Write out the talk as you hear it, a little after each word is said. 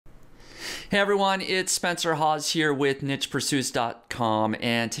Hey everyone, it's Spencer Hawes here with nichepursuits.com,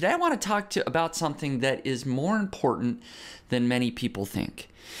 and today I want to talk about something that is more important than many people think.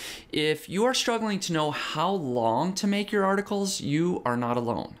 If you are struggling to know how long to make your articles, you are not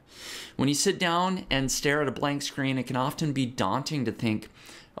alone. When you sit down and stare at a blank screen, it can often be daunting to think,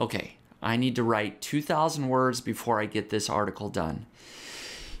 okay, I need to write 2,000 words before I get this article done.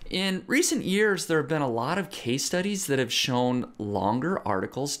 In recent years, there have been a lot of case studies that have shown longer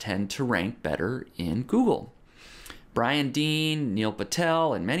articles tend to rank better in Google. Brian Dean, Neil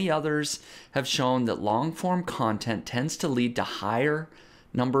Patel, and many others have shown that long-form content tends to lead to higher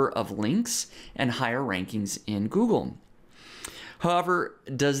number of links and higher rankings in Google. However,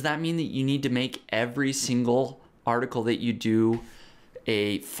 does that mean that you need to make every single article that you do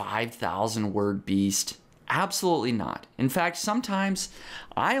a 5,000 word beast? Absolutely not. In fact, sometimes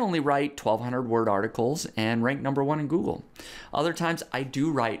I only write 1,200 word articles and rank #1 in Google. Other times I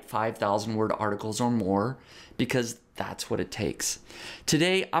do write 5,000 word articles or more because that's what it takes.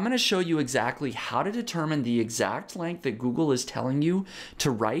 Today, I'm going to show you exactly how to determine the exact length that Google is telling you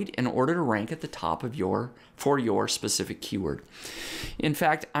to write in order to rank at the top of for your specific keyword. In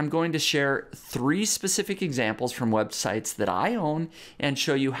fact, I'm going to share 3 specific examples from websites that I own and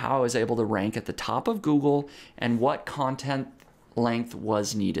show you how I was able to rank at the top of Google and what content length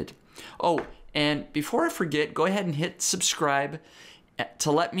was needed. Oh, and before I forget, go ahead and hit subscribe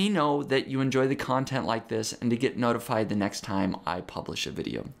to let me know that you enjoy the content like this and to get notified the next time I publish a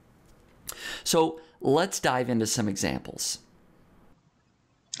video. So let's dive into some examples.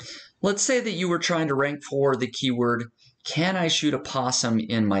 Let's say that you were trying to rank for the keyword, can I shoot a possum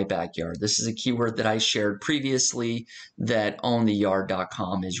in my backyard? This is a keyword that I shared previously that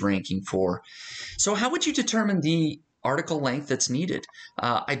owntheyard.com is ranking for. So how would you determine the article length that's needed?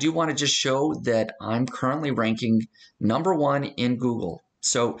 I do want to just show that I'm currently ranking #1 in Google.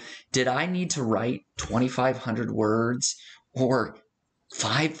 So did I need to write 2,500 words or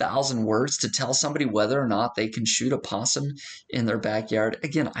 5,000 words to tell somebody whether or not they can shoot a possum in their backyard?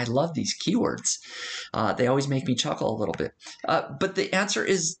 Again, I love these keywords. They always make me chuckle a little bit. But the answer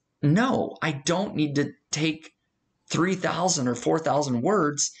is no, I don't need to take 3,000 or 4,000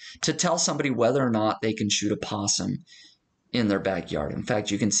 words to tell somebody whether or not they can shoot a possum in their backyard. In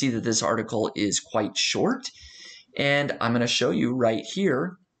fact, you can see that this article is quite short, and I'm going to show you right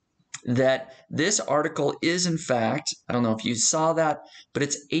here that this article is, in fact, I don't know if you saw that, but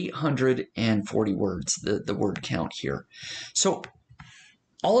it's 840 words, the word count here. So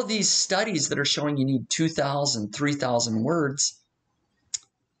all of these studies that are showing you need 2,000, 3,000 words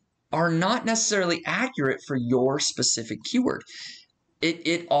are not necessarily accurate for your specific keyword.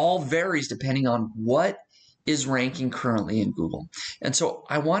 It all varies depending on what is ranking currently in Google. And so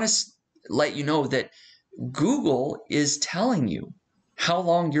I want to let you know that Google is telling you how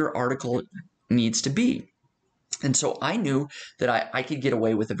long your article needs to be. And so I knew that I could get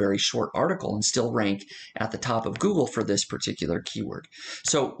away with a very short article and still rank at the top of Google for this particular keyword.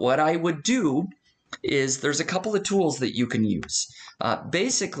 So what I would do is there's a couple of tools that you can use.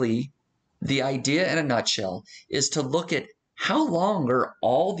 Basically, the idea in a nutshell is to look at how long are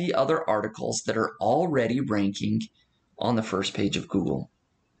all the other articles that are already ranking on the first page of Google.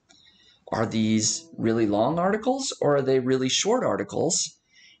 Are these really long articles or are they really short articles?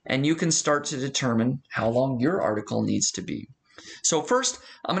 And you can start to determine how long your article needs to be. So first,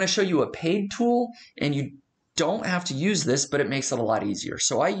 I'm going to show you a paid tool, and you don't have to use this, but it makes it a lot easier.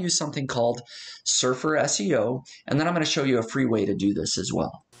 So I use something called Surfer SEO, and then I'm going to show you a free way to do this as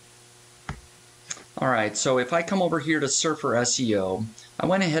well. All right, so if I come over here to Surfer SEO, I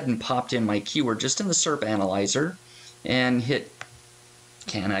went ahead and popped in my keyword just in the SERP analyzer and hit,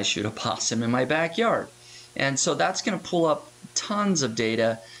 can I shoot a possum in my backyard? And so that's going to pull up tons of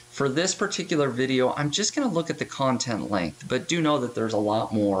data. For this particular video, I'm just going to look at the content length, but do know that there's a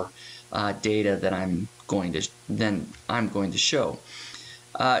lot more data that I'm going to show.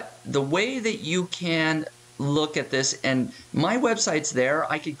 The way that you can look at this, and my website's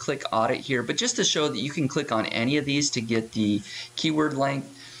there, I could click audit here, but just to show that you can click on any of these to get the keyword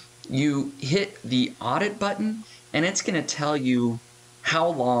length, you hit the audit button and it's going to tell you how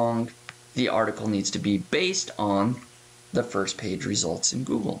long the article needs to be based on the first page results in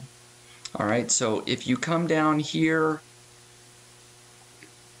Google. All right, so if you come down here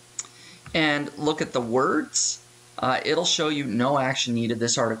and look at the words, it'll show you no action needed.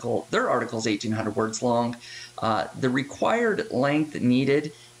 This article, their article is 1,800 words long. The required length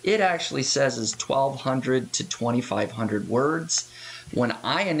needed, it actually says is 1,200 to 2,500 words. When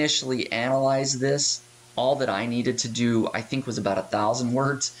I initially analyzed this, all that I needed to do, I think, was about 1,000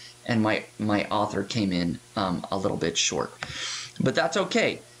 words, and my author came in a little bit short. But that's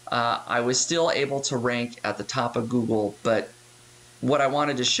okay. I was still able to rank at the top of Google, but what I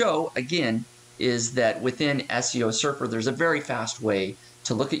wanted to show, again, is that within SEO Surfer, there's a very fast way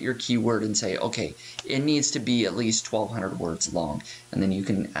to look at your keyword and say, okay, it needs to be at least 1,200 words long, and then you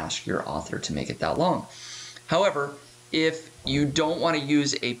can ask your author to make it that long. However, if you don't want to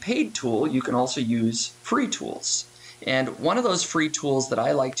use a paid tool, you can also use free tools. And one of those free tools that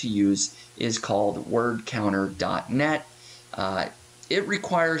I like to use is called wordcounter.net. It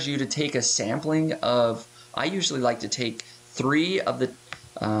requires you to take a sampling of, I usually like to take 3 of the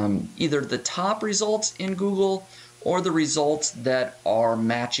either the top results in Google or the results that are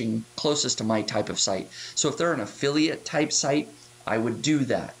matching closest to my type of site. So if they're an affiliate type site, I would do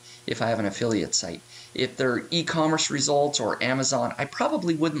that if I have an affiliate site. If they're e-commerce results or Amazon, I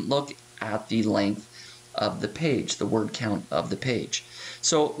probably wouldn't look at the length of the page, the word count of the page.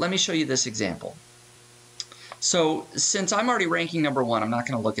 So let me show you this example. So since I'm already ranking number 1, I'm not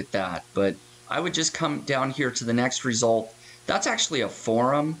going to look at that, but I would just come down here to the next result. That's actually a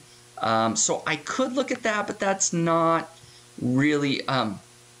forum. So I could look at that, but that's not really,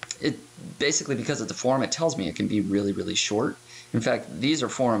 basically because it's a forum, it tells me it can be really, really short. In fact, these are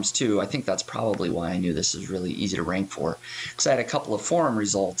forums too. I think that's probably why I knew this is really easy to rank for, because I had a couple of forum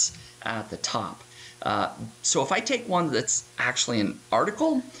results at the top. So if I take one that's actually an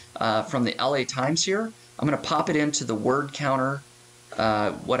article from the LA Times here, I'm going to pop it into the word counter.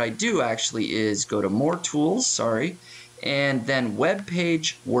 What I do actually is go to more tools, and then web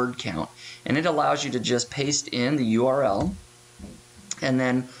page word count. And it allows you to just paste in the URL. And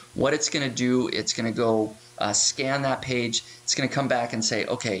then what it's going to do, it's going to go scan that page. It's going to come back and say,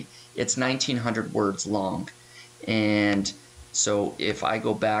 okay, it's 1,900 words long. And so if I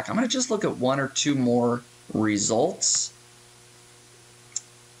go back, I'm going to just look at 1 or 2 more results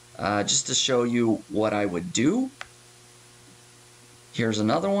just to show you what I would do. Here's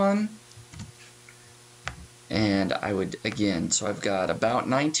another one. And I would, again, so I've got about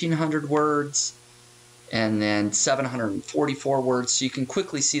 1,900 words and then 744 words. So you can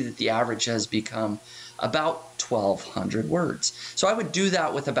quickly see that the average has become about 1,200 words. So I would do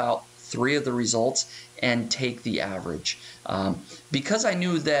that with about 3 of the results and take the average. Because I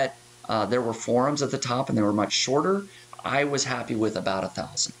knew that there were forums at the top and they were much shorter, I was happy with about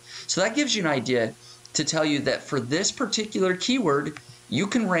 1,000. So that gives you an idea to tell you that for this particular keyword, you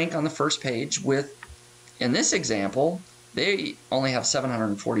can rank on the first page with, in this example, they only have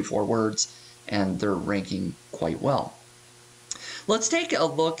 744 words and they're ranking quite well. Let's take a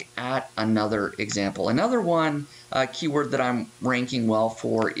look at another example. Another one keyword that I'm ranking well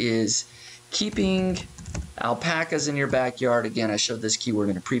for is keeping alpacas in your backyard. Again, I showed this keyword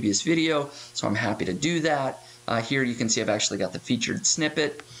in a previous video, so I'm happy to do that. Here you can see I've actually got the featured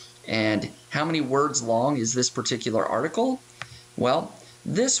snippet. And how many words long is this particular article? Well,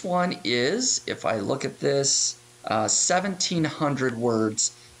 this one is, if I look at this, 1,700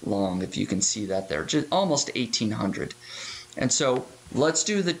 words long, if you can see that there, just almost 1,800. And so let's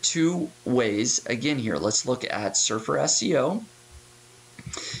do the 2 ways again here. Let's look at Surfer SEO,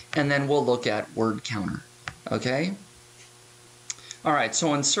 and then we'll look at word counter. Okay? All right,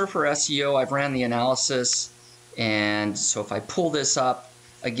 so in Surfer SEO, I've ran the analysis, and so if I pull this up,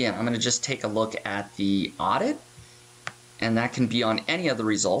 again, I'm going to just take a look at the audit, and that can be on any of the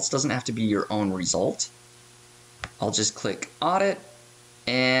results. Doesn't have to be your own result. I'll just click audit,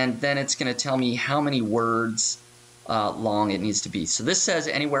 and then it's going to tell me how many words long it needs to be. So this says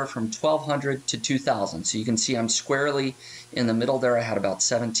anywhere from 1,200 to 2,000. So you can see I'm squarely in the middle there. I had about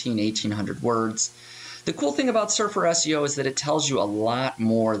 1,800 words. The cool thing about Surfer SEO is that it tells you a lot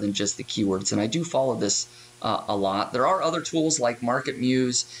more than just the keywords, and I do follow this a lot. There are other tools like Market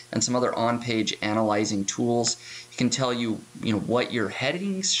Muse and some other on-page analyzing tools. It can tell you, what your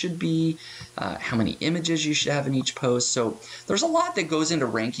headings should be, how many images you should have in each post. So there's a lot that goes into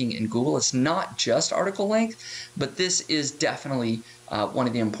ranking in Google. It's not just article length, but this is definitely one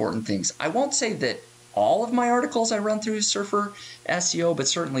of the important things. I won't say that all of my articles I run through Surfer SEO, but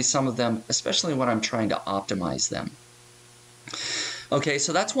certainly some of them, especially when I'm trying to optimize them. Okay,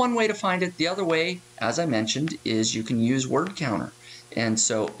 so that's one way to find it. The other way, as I mentioned, is you can use word counter. And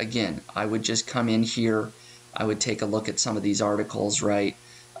so again, I would just come in here, I would take a look at some of these articles, right?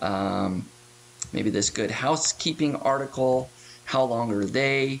 Maybe this Good Housekeeping article, how long are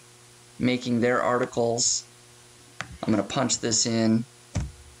they making their articles? I'm going to punch this in,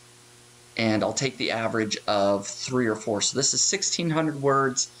 and I'll take the average of 3 or 4. So this is 1,600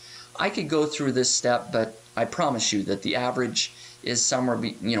 words. I could go through this step, but I promise you that the average is somewhere,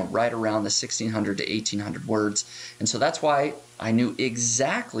 right around the 1,600 to 1,800 words. And so that's why I knew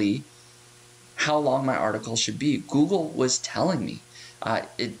exactly how long my article should be. Google was telling me.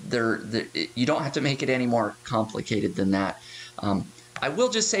 You don't have to make it any more complicated than that. I will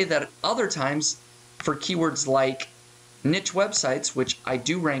just say that other times for keywords like niche websites, which I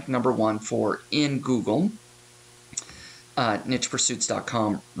do rank #1 for in Google,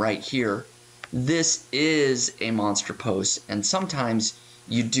 nichepursuits.com right here, this is a monster post, and sometimes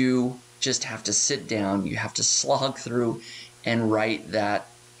you do just have to sit down, you have to slog through and write that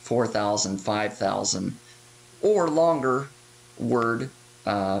 4,000, 5,000 or longer word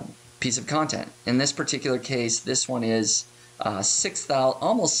piece of content. In this particular case, this one is 6,000,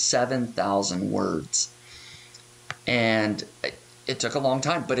 almost 7,000 words. And it took a long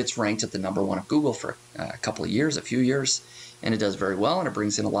time, but it's ranked at the #1 of Google for a couple of years, a few years, and it does very well, and it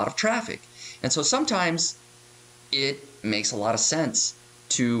brings in a lot of traffic. And so sometimes it makes a lot of sense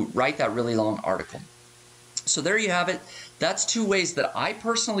to write that really long article. So there you have it. That's 2 ways that I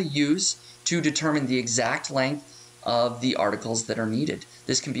personally use to determine the exact length of the articles that are needed.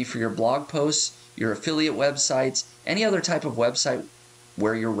 This can be for your blog posts, your affiliate websites, any other type of website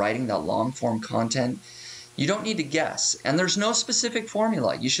where you're writing that long form content. You don't need to guess, and there's no specific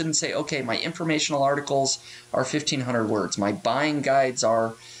formula. You shouldn't say, okay, my informational articles are 1,500 words, my buying guides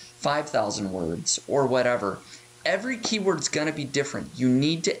are 5,000 words, or whatever. Every keyword's going to be different. You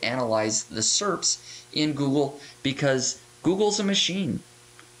need to analyze the SERPs in Google because Google's a machine,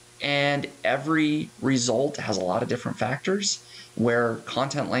 and every result has a lot of different factors where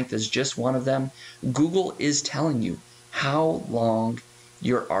content length is just one of them. Google is telling you how long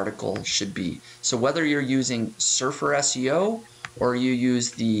your article should be. So whether you're using Surfer SEO or you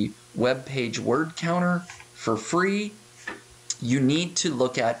use the web page word counter for free, you need to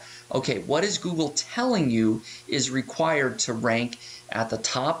look at, okay, what is Google telling you is required to rank at the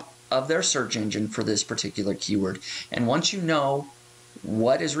top of their search engine for this particular keyword. And once you know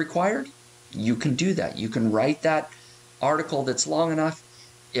what is required, you can do that. You can write that article that's long enough.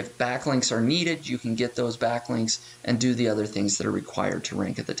 If backlinks are needed, you can get those backlinks and do the other things that are required to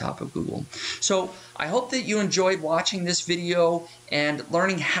rank at the top of Google. So I hope that you enjoyed watching this video and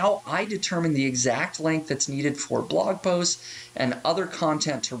learning how I determine the exact length that's needed for blog posts and other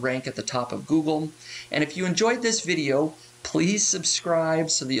content to rank at the top of Google. And if you enjoyed this video, please subscribe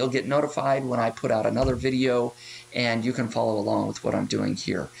so that you'll get notified when I put out another video, and you can follow along with what I'm doing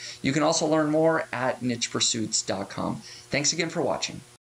here. You can also learn more at nichepursuits.com. Thanks again for watching.